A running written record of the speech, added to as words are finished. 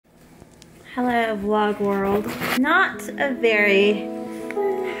Hello vlog world. Not a very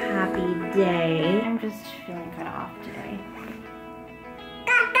happy day. I'm just feeling kind of off today.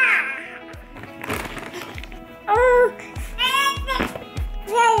 Oh!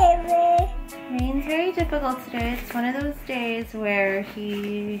 Raine's very difficult today. It's one of those days where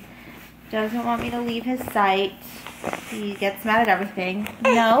he doesn't want me to leave his sight. He gets mad at everything.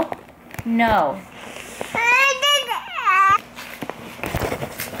 No. No.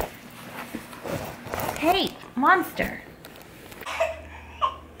 Hey, monster.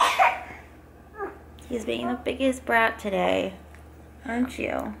 He's being the biggest brat today, aren't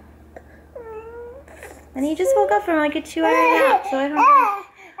you? And he just woke up from like a 2-hour nap, so I don't know.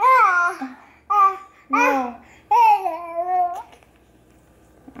 No.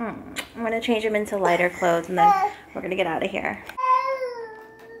 I'm gonna change him into lighter clothes and then we're gonna get out of here.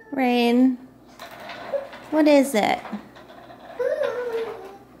 Raine, what is it?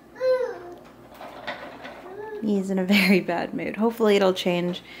 He's in a very bad mood. Hopefully it'll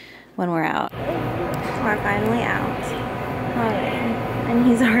change when we're out. We're finally out. And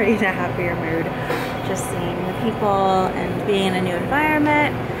he's already in a happier mood. Just seeing the people and being in a new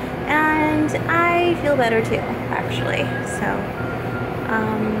environment. And I feel better too, actually. So,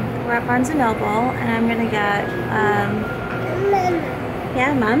 we're at Barnes & Noble and I'm gonna get,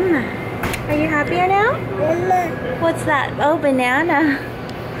 yeah, Mama. Are you happier now? Mama. What's that? Oh, banana.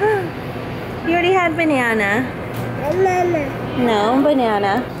 You already had banana. Banana. No,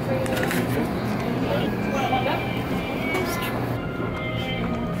 banana.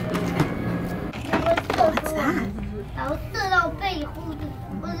 What's that?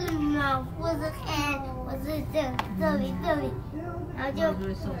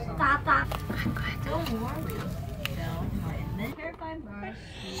 Don't worry.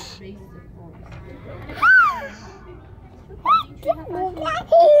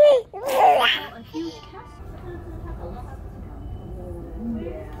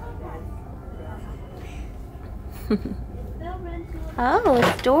 Oh,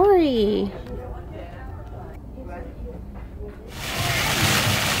 it's Dory.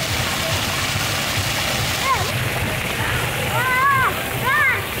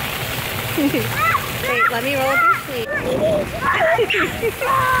 Wait, let me roll up your sleeve.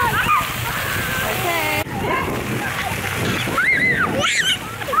 Okay.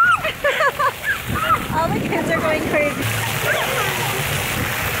 All the kids are going crazy.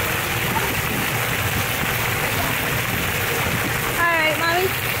 Alright,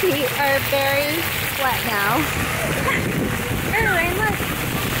 Mommy's feet are very wet now. Here, Raine, look.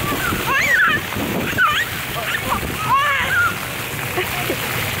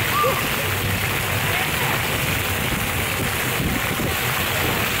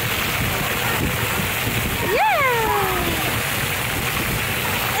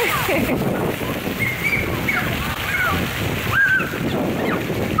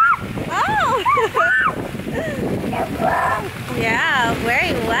 Oh! Yeah,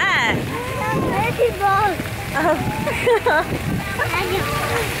 very wet. Oh.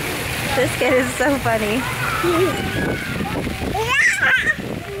 This kid is so funny.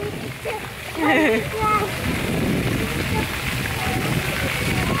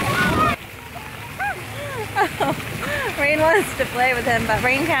 Oh, Raine wants to play with him, but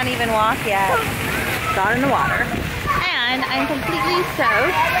Raine can't even walk yet. Got in the water. And I'm completely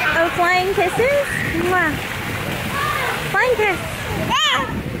soaked. Oh, flying kisses? Mwah. Flying kiss.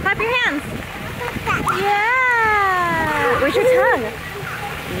 Clap your hands. Yeah. Where's your tongue?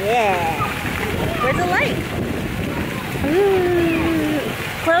 Yeah. Where's the light? Ooh.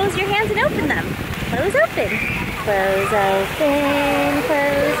 Close your hands and open them. Close open. Close open.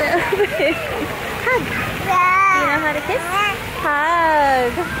 Close open. Hug. You know how to kiss?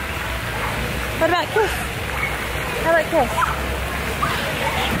 Hug. What about kiss? How about kiss?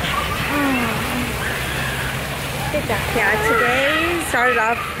 Good job. Yeah, today started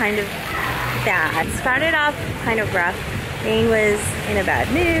off kind of bad. Started off kind of rough. Raine was in a bad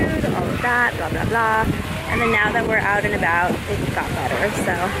mood, all of that, blah, blah, blah. And then now that we're out and about, it got better.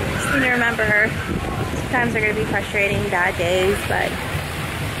 So just need to remember, sometimes they're going to be frustrating, bad days, but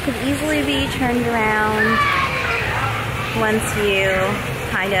could easily be turned around once you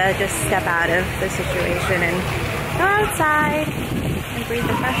kind of just step out of the situation and go outside and breathe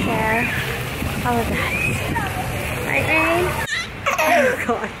the fresh air, all of that. Right, Raine? Oh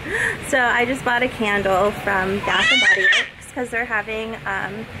God. So I just bought a candle from Bath & Body Works because they're having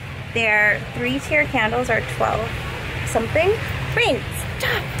their 3-tier candles are 12 something. Raine,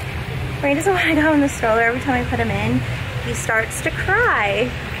 stop! Raine doesn't want to go in the stroller. Every time I put him in, he starts to cry.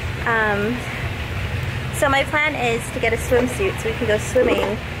 So my plan is to get a swimsuit so we can go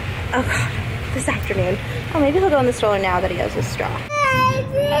swimming. Oh God. this afternoon. Oh, maybe he'll go in the stroller now that he has his straw.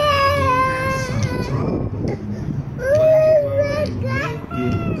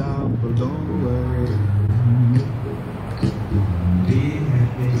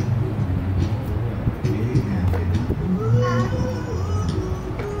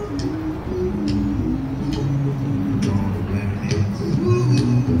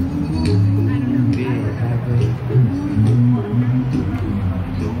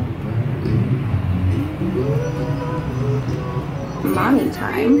 Mommy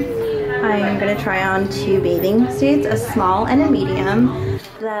time. I'm gonna try on 2 bathing suits, a small and a medium.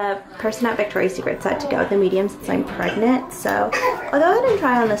 The person at Victoria's Secret said to go with the medium since I'm pregnant, so I'll go ahead and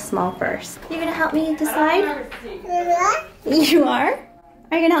try on the small first. You're gonna help me decide? You are?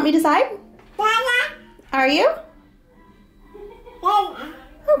 Are you gonna help me decide? Are you?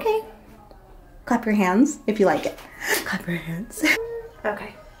 Okay. Clap your hands if you like it. Clap your hands.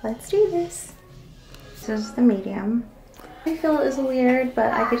 Okay, let's do this. This is the medium. I feel it is weird,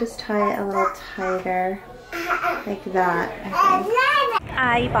 but I could just tie it a little tighter, like that, I think.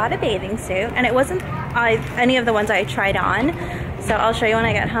 I bought a bathing suit, and it wasn't any of the ones I tried on, so I'll show you when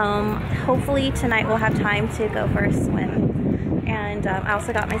I get home. Hopefully tonight we'll have time to go for a swim. And I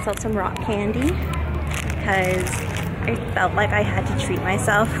also got myself some rock candy, because I felt like I had to treat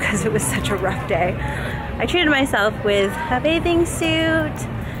myself because it was such a rough day. I treated myself with a bathing suit,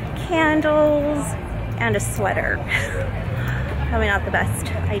 candles, and a sweater. Probably not the best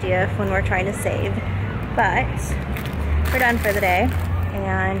idea when we're trying to save, but we're done for the day.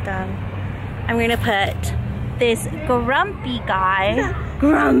 And I'm gonna put this grumpy guy,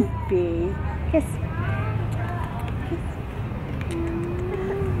 grumpy, kiss,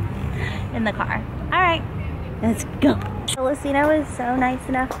 in the car. All right, let's go. Lucina was so nice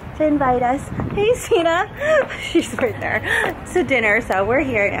enough to invite us. Hey, Cena. She's right there. To dinner, so we're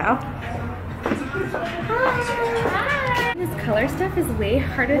here now. Hi. This color stuff is way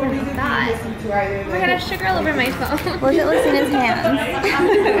harder than I thought. Oh my god, I have sugar all over my phone. Look at Lucina's hands.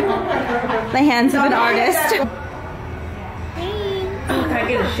 The hands of an artist. Hey. Oh, can I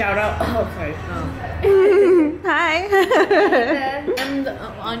get a shout out? Oh, sorry. Hi. I'm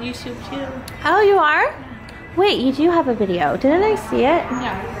on YouTube too. Oh, you are? Wait, you do have a video. Didn't I see it?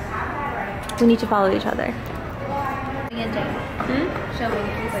 Yeah. We need to follow each other. Show me.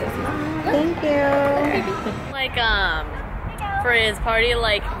 Thank you. Like for his party,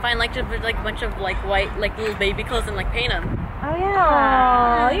 like find like just like a bunch of like white like little baby clothes and like paint them. Oh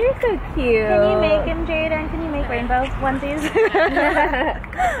yeah. Oh, you're so cute. Can you make him, Jaden? Can you make rainbow onesies?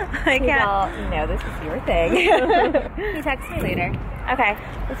 I can't. No, this is your thing. You text me later. Okay.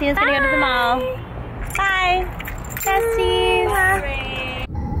 Lucina's gonna go to the mall. Bye. Besties.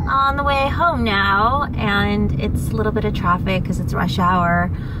 On the way home now, and it's a little bit of traffic because it's rush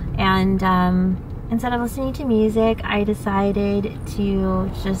hour. And instead of listening to music, I decided to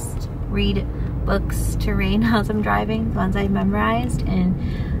just read books to Raine as I'm driving, the ones I've memorized, and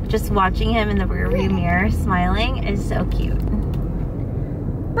just watching him in the rearview mirror smiling is so cute.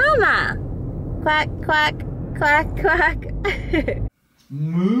 Mama! Quack, quack, quack, quack.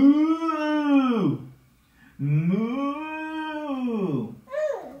 Moo! Moo!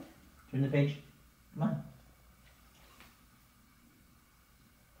 Turn the page. Come on.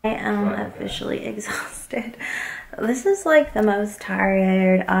 I am officially exhausted. This is like the most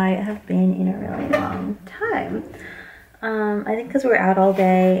tired I have been in a really long time. I think because we were out all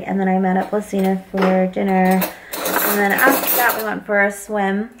day, and then I met up with Lucina for dinner, and then after that we went for a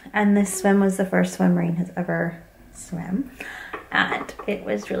swim, and this swim was the first swim Raine has ever swam, and it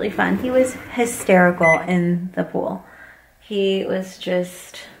was really fun. He was hysterical in the pool. He was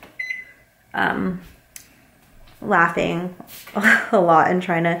just laughing a lot and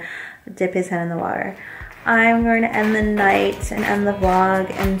trying to dip his head in the water. I'm going to end the night and end the vlog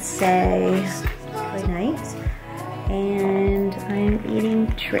and say good night. And I'm eating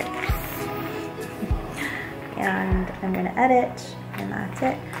Trix. And I'm going to edit, and that's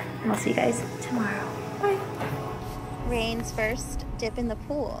it. And I'll see you guys tomorrow. Bye. Raine's first dip in the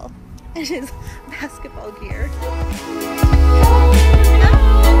pool in his basketball gear.